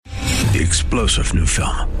The explosive new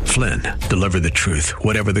film, Flynn, deliver the truth,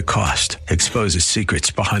 whatever the cost. Exposes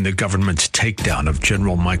secrets behind the government's takedown of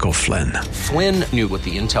General Michael Flynn. Flynn knew what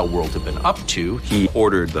the intel world had been up to. He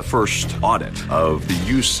ordered the first audit of the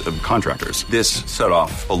use of contractors. This set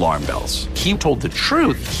off alarm bells. He told the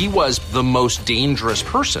truth. He was the most dangerous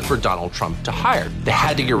person for Donald Trump to hire. They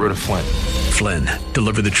had to get rid of Flynn. Flynn,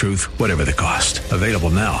 deliver the truth, whatever the cost. Available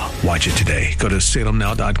now. Watch it today. Go to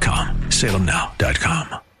salemnow.com.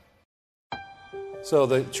 salemnow.com. So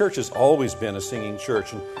the church has always been a singing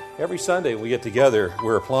church, and every Sunday we get together,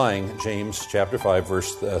 we're applying James chapter 5,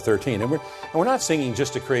 verse 13. And we're not singing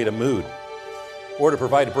just to create a mood or to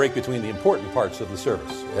provide a break between the important parts of the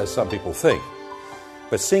service, as some people think.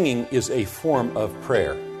 But singing is a form of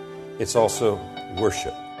prayer. It's also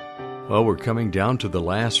worship. Well, we're coming down to the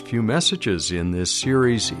last few messages in this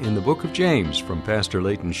series in the book of James from Pastor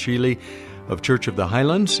Leighton Sheely of Church of the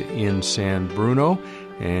Highlands in San Bruno.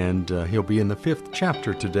 And he'll be in the 5th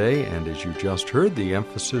chapter today, and as you just heard, the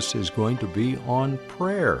emphasis is going to be on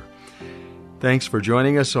prayer. Thanks for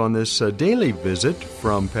joining us on this daily visit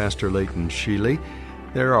from Pastor Leighton Sheely.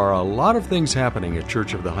 There are a lot of things happening at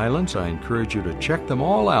Church of the Highlands. I encourage you to check them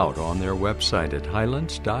all out on their website at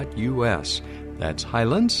highlands.us. That's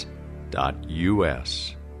highlands.us.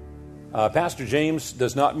 Pastor James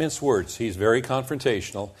does not mince words. He's very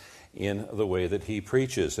confrontational in the way that he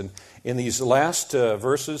preaches. And in these last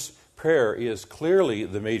verses, prayer is clearly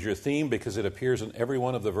the major theme because it appears in every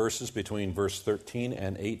one of the verses between verse 13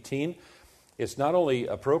 and 18. It's not only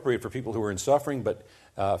appropriate for people who are in suffering, but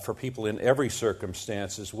for people in every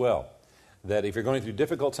circumstance as well. That if you're going through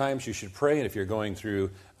difficult times, you should pray, and if you're going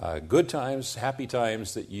through good times, happy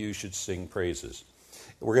times, that you should sing praises.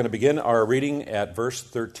 We're going to begin our reading at verse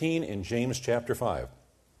 13 in James chapter 5.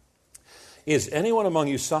 Is anyone among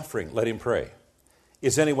you suffering? Let him pray.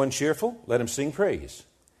 Is anyone cheerful? Let him sing praise.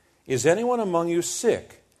 Is anyone among you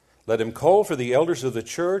sick? Let him call for the elders of the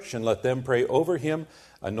church, and let them pray over him,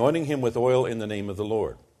 anointing him with oil in the name of the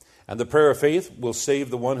Lord. And the prayer of faith will save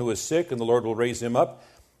the one who is sick, and the Lord will raise him up.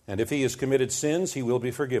 And if he has committed sins, he will be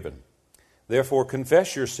forgiven. Therefore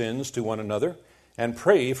confess your sins to one another, and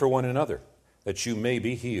pray for one another, that you may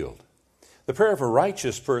be healed. The prayer of a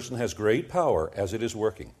righteous person has great power as it is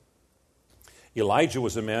working. Elijah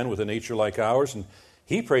was a man with a nature like ours, and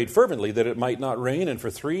he prayed fervently that it might not rain, and for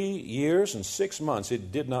 3 years and 6 months it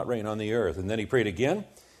did not rain on the earth. And then he prayed again,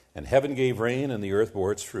 and heaven gave rain, and the earth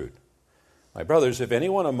bore its fruit. My brothers, if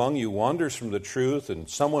anyone among you wanders from the truth, and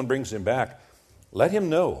someone brings him back, let him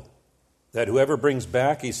know that whoever brings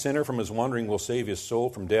back a sinner from his wandering will save his soul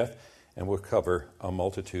from death, and will cover a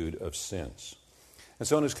multitude of sins. And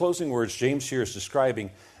so in his closing words, James here is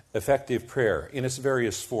describing effective prayer in its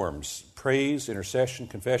various forms: praise, intercession,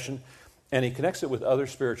 confession, and he connects it with other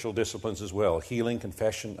spiritual disciplines as well: healing,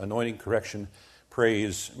 confession, anointing, correction,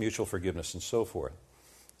 praise, mutual forgiveness, and so forth.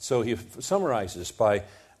 So he summarizes by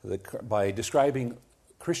describing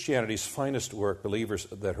Christianity's finest work, believers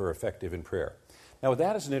that are effective in prayer. Now, with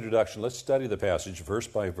that as an introduction, let's study the passage verse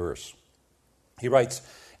by verse. He writes,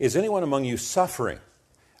 "Is anyone among you suffering?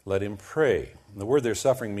 Let him pray." And the word there,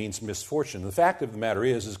 suffering, means misfortune. The fact of the matter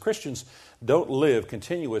is Christians don't live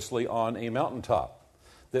continuously on a mountaintop.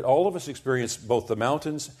 That all of us experience both the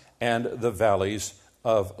mountains and the valleys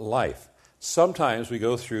of life. Sometimes we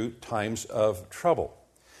go through times of trouble.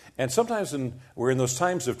 And sometimes when we're in those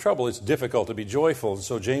times of trouble, it's difficult to be joyful. And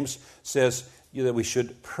so James says that we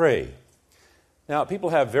should pray. Now,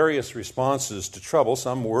 people have various responses to trouble.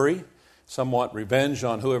 Some worry. Some want revenge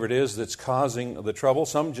on whoever it is that's causing the trouble.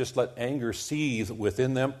 Some just let anger seethe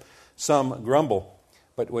within them. Some grumble.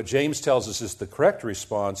 But what James tells us is the correct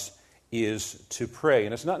response is to pray.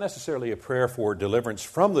 And it's not necessarily a prayer for deliverance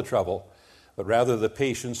from the trouble, but rather the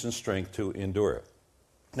patience and strength to endure it.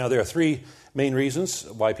 Now, there are 3 main reasons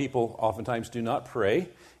why people oftentimes do not pray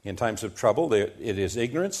in times of trouble. It is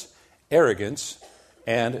ignorance, arrogance,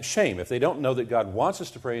 and shame. If they don't know that God wants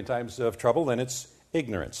us to pray in times of trouble, then it's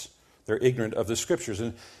ignorance. They're ignorant of the Scriptures.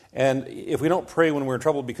 And if we don't pray when we're in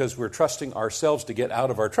trouble because we're trusting ourselves to get out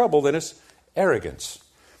of our trouble, then it's arrogance.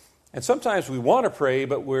 And sometimes we want to pray,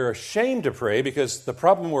 but we're ashamed to pray because the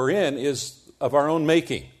problem we're in is of our own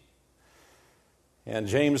making. And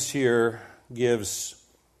James here gives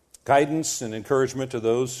guidance and encouragement to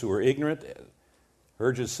those who are ignorant,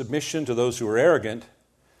 urges submission to those who are arrogant,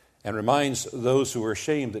 and reminds those who are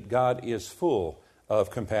ashamed that God is full of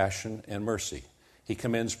compassion and mercy. He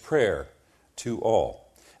commends prayer to all.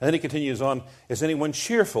 And then he continues on, "Is anyone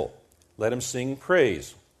cheerful? Let him sing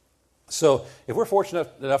praise." So if we're fortunate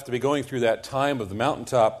enough to be going through that time of the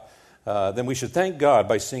mountaintop, then we should thank God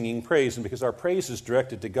by singing praise. And because our praise is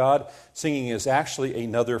directed to God, singing is actually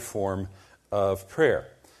another form of prayer.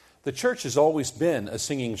 The church has always been a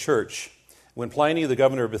singing church. When Pliny, the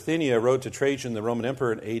governor of Bithynia, wrote to Trajan, the Roman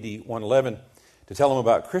emperor, in AD 111 to tell him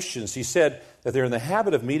about Christians, he said that they're in the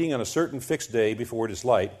habit of meeting on a certain fixed day before it is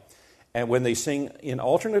light, and when they sing in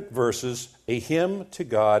alternate verses a hymn to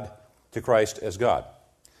God, to Christ as God.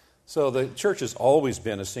 So the church has always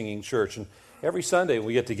been a singing church, and every Sunday when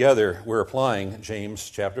we get together, we're applying James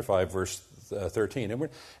chapter 5, verse 13. And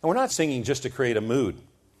we're not singing just to create a mood,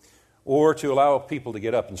 or to allow people to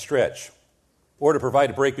get up and stretch, or to provide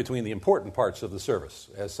a break between the important parts of the service,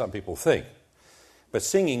 as some people think. But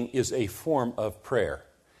singing is a form of prayer.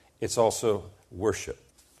 It's also worship.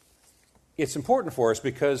 It's important for us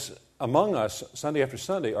because among us, Sunday after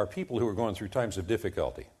Sunday, are people who are going through times of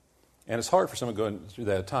difficulty. And it's hard for someone going through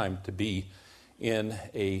that time to be in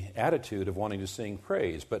an attitude of wanting to sing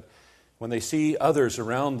praise. But when they see others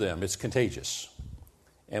around them, it's contagious.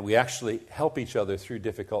 And we actually help each other through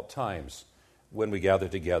difficult times when we gather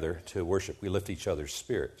together to worship. We lift each other's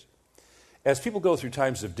spirits. As people go through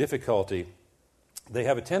times of difficulty, they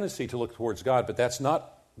have a tendency to look towards God, but that's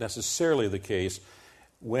not necessarily the case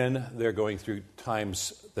when they're going through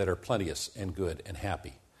times that are plenteous and good and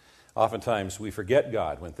happy. Oftentimes we forget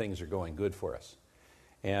God when things are going good for us.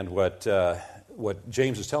 And what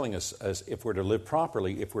James is telling us is if we're to live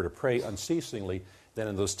properly, if we're to pray unceasingly, then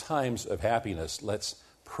in those times of happiness, let's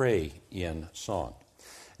pray in song.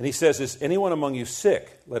 And he says, is anyone among you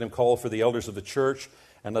sick? Let him call for the elders of the church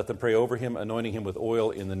and let them pray over him, anointing him with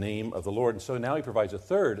oil in the name of the Lord. And so now he provides a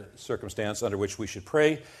third circumstance under which we should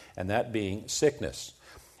pray, and that being sickness.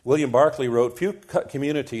 William Barclay wrote, few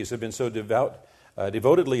communities have been so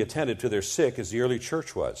devotedly attentive to their sick as the early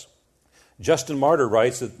church was. Justin Martyr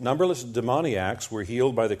writes that numberless demoniacs were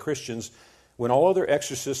healed by the Christians when all other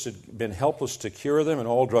exorcists had been helpless to cure them and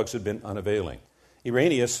all drugs had been unavailing.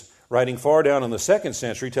 Irenaeus, writing far down in the 2nd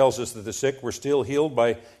century, tells us that the sick were still healed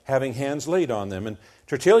by having hands laid on them. And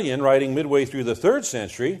Tertullian, writing midway through the 3rd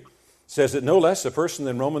century, says that no less a person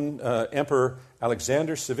than Roman Emperor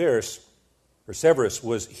Alexander Severus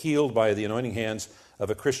was healed by the anointing hands of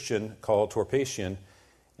a Christian called Torpatian,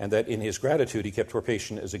 and that in his gratitude he kept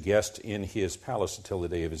Torpatian as a guest in his palace until the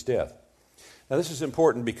day of his death. Now this is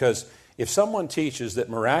important because if someone teaches that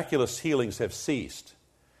miraculous healings have ceased,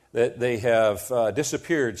 that they have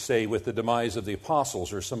disappeared, say, with the demise of the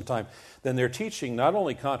apostles or sometime, then their teaching not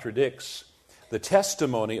only contradicts the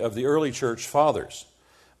testimony of the early church fathers,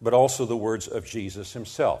 but also the words of Jesus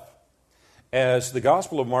himself. As the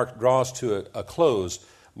Gospel of Mark draws to a close,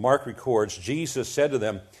 Mark records, Jesus said to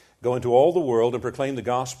them, go into all the world and proclaim the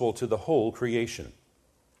gospel to the whole creation.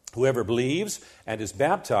 Whoever believes and is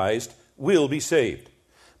baptized will be saved,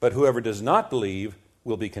 but whoever does not believe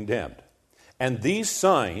will be condemned. And these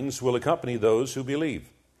signs will accompany those who believe.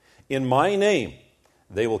 In my name,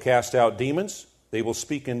 they will cast out demons. They will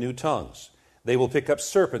speak in new tongues. They will pick up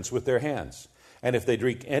serpents with their hands. And if they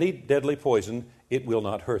drink any deadly poison, it will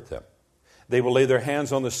not hurt them. They will lay their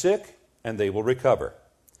hands on the sick, and they will recover.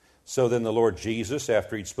 So then the Lord Jesus,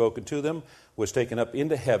 after he'd spoken to them, was taken up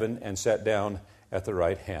into heaven and sat down at the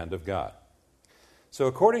right hand of God. So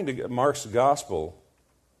according to Mark's gospel,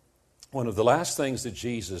 one of the last things that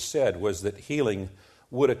Jesus said was that healing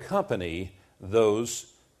would accompany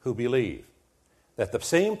those who believe. That the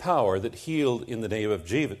same power that healed in the day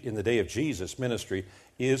of Jesus' ministry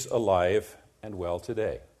is alive and well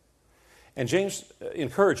today. And James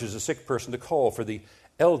encourages a sick person to call for the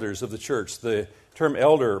elders of the church. The term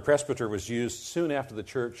elder or presbyter was used soon after the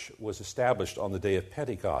church was established on the day of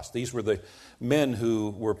Pentecost. These were the men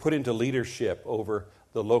who were put into leadership over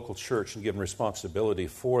the local church and given responsibility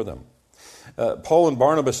for them. Paul and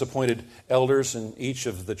Barnabas appointed elders in each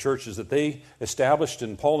of the churches that they established,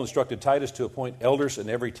 and Paul instructed Titus to appoint elders in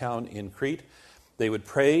every town in Crete. They would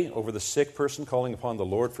pray over the sick person, calling upon the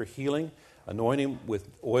Lord for healing, anointing him with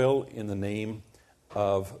oil in the name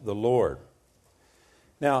of the Lord.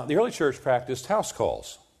 Now, the early church practiced house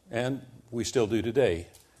calls, and we still do today.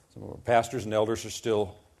 Some of our pastors and elders are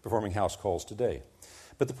still performing house calls today.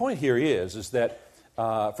 But the point here is that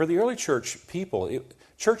for the early church people,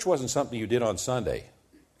 church wasn't something you did on Sunday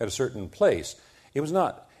at a certain place. It was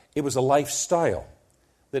not. It was a lifestyle.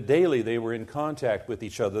 That daily they were in contact with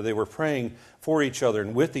each other. They were praying for each other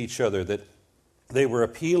and with each other. That they were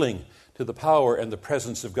appealing to the power and the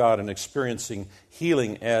presence of God and experiencing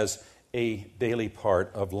healing as a daily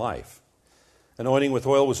part of life. Anointing with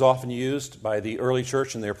oil was often used by the early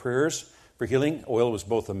church in their prayers for healing. Oil was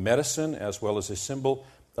both a medicine as well as a symbol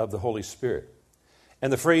of the Holy Spirit.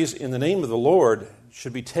 And the phrase, in the name of the Lord,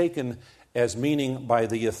 should be taken as meaning by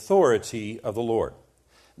the authority of the Lord,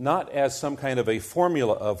 not as some kind of a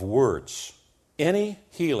formula of words. Any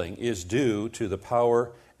healing is due to the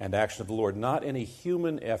power and action of the Lord, not any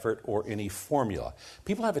human effort or any formula.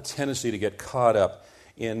 People have a tendency to get caught up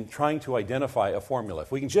in trying to identify a formula.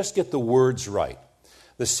 If we can just get the words right,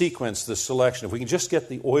 the sequence, the selection, if we can just get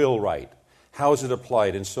the oil right, how is it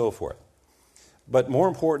applied, and so forth. But more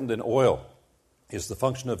important than oil is the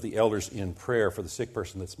function of the elders in prayer for the sick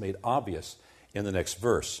person that's made obvious in the next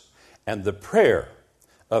verse. And the prayer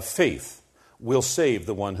of faith will save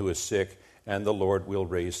the one who is sick, and the Lord will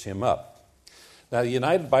raise him up. Now, the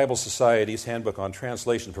United Bible Society's Handbook on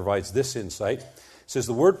Translation provides this insight. It says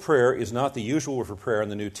the word prayer is not the usual word for prayer in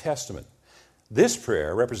the New Testament. This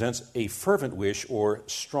prayer represents a fervent wish or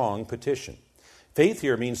strong petition. Faith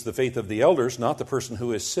here means the faith of the elders, not the person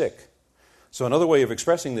who is sick. So another way of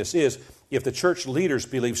expressing this is, if the church leaders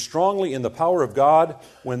believe strongly in the power of God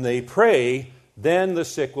when they pray, then the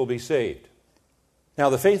sick will be saved. Now,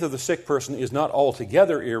 the faith of the sick person is not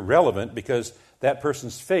altogether irrelevant, because that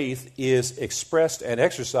person's faith is expressed and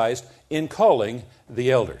exercised in calling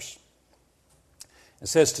the elders. It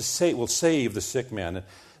says to say will save the sick man.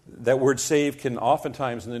 That word save can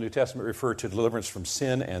oftentimes in the New Testament refer to deliverance from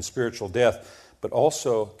sin and spiritual death, but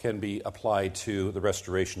also can be applied to the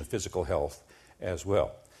restoration of physical health as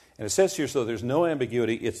well. And it says here, so there's no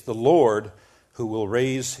ambiguity, it's the Lord who will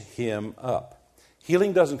raise him up.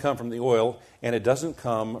 Healing doesn't come from the oil, and it doesn't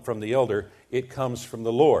come from the elder, it comes from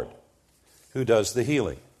the Lord who does the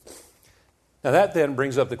healing. Now that then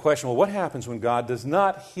brings up the question, well, what happens when God does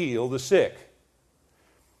not heal the sick?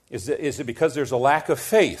 Is it because there's a lack of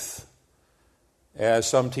faith, as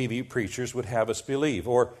some TV preachers would have us believe?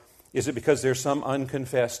 Or is it because there's some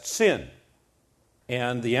unconfessed sin?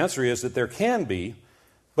 And the answer is that there can be,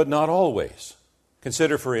 but not always.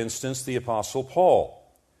 Consider, for instance, the Apostle Paul,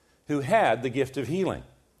 who had the gift of healing.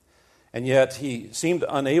 And yet he seemed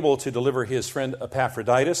unable to deliver his friend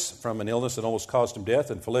Epaphroditus from an illness that almost caused him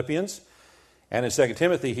death in Philippians. And in 2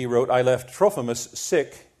 Timothy he wrote, I left Trophimus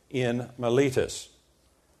sick in Miletus.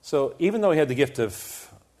 So even though he had the gift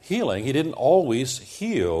of healing, he didn't always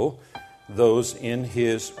heal those in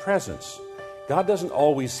his presence. God doesn't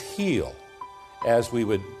always heal as we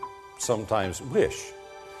would sometimes wish.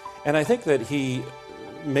 And I think that he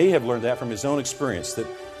may have learned that from his own experience, that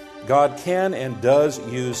God can and does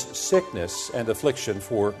use sickness and affliction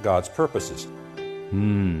for God's purposes.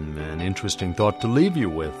 An interesting thought to leave you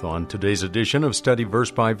with on today's edition of Study Verse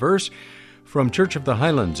by Verse from Church of the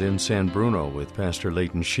Highlands in San Bruno with Pastor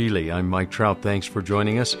Leighton Sheely. I'm Mike Trout. Thanks for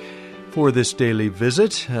joining us for this daily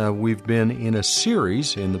visit. We've been in a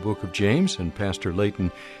series in the book of James, and Pastor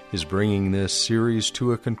Leighton is bringing this series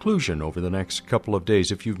to a conclusion over the next couple of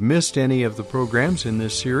days. If you've missed any of the programs in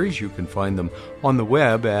this series, you can find them on the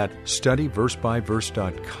web at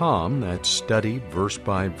studyversebyverse.com. That's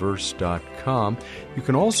studyversebyverse.com. You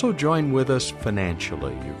can also join with us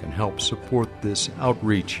financially. You can help support this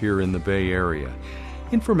outreach here in the Bay Area.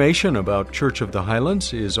 Information about Church of the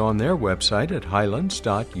Highlands is on their website at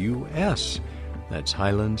highlands.us. That's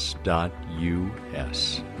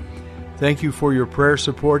highlands.us. Thank you for your prayer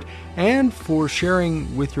support and for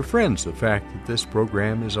sharing with your friends the fact that this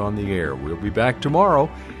program is on the air. We'll be back tomorrow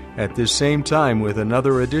at this same time with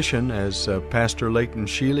another edition as Pastor Leighton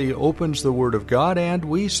Sheely opens the Word of God and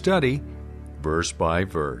we study verse by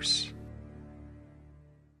verse.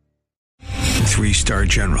 3-star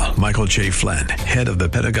General Michael J. Flynn, head of the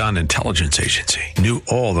Pentagon Intelligence Agency, knew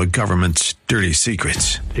all the government's dirty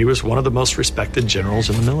secrets. He was one of the most respected generals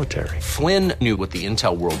in the military. Flynn knew what the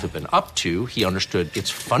intel world had been up to. He understood its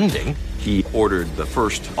funding. He ordered the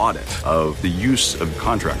first audit of the use of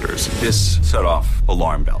contractors. This set off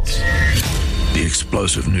alarm bells. The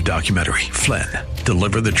explosive new documentary, Flynn,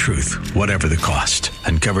 Deliver the Truth, Whatever the Cost,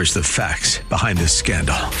 uncovers the facts behind this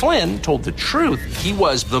scandal. Flynn told the truth. He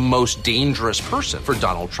was the most dangerous person for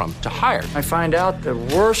Donald Trump to hire. I find out the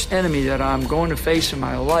worst enemy that I'm going to face in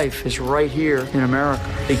my life is right here in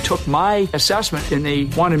America. They took my assessment and they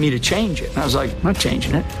wanted me to change it. And I was like, I'm not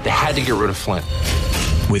changing it. They had to get rid of Flynn.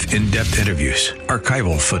 With in-depth interviews,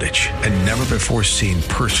 archival footage, and never-before-seen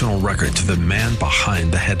personal records of the man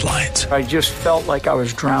behind the headlines. I just felt like I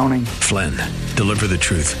was drowning. Flynn, Deliver the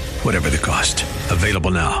Truth, Whatever the Cost.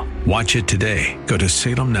 Available now. Watch it today. Go to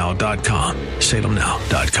salemnow.com.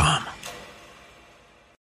 salemnow.com.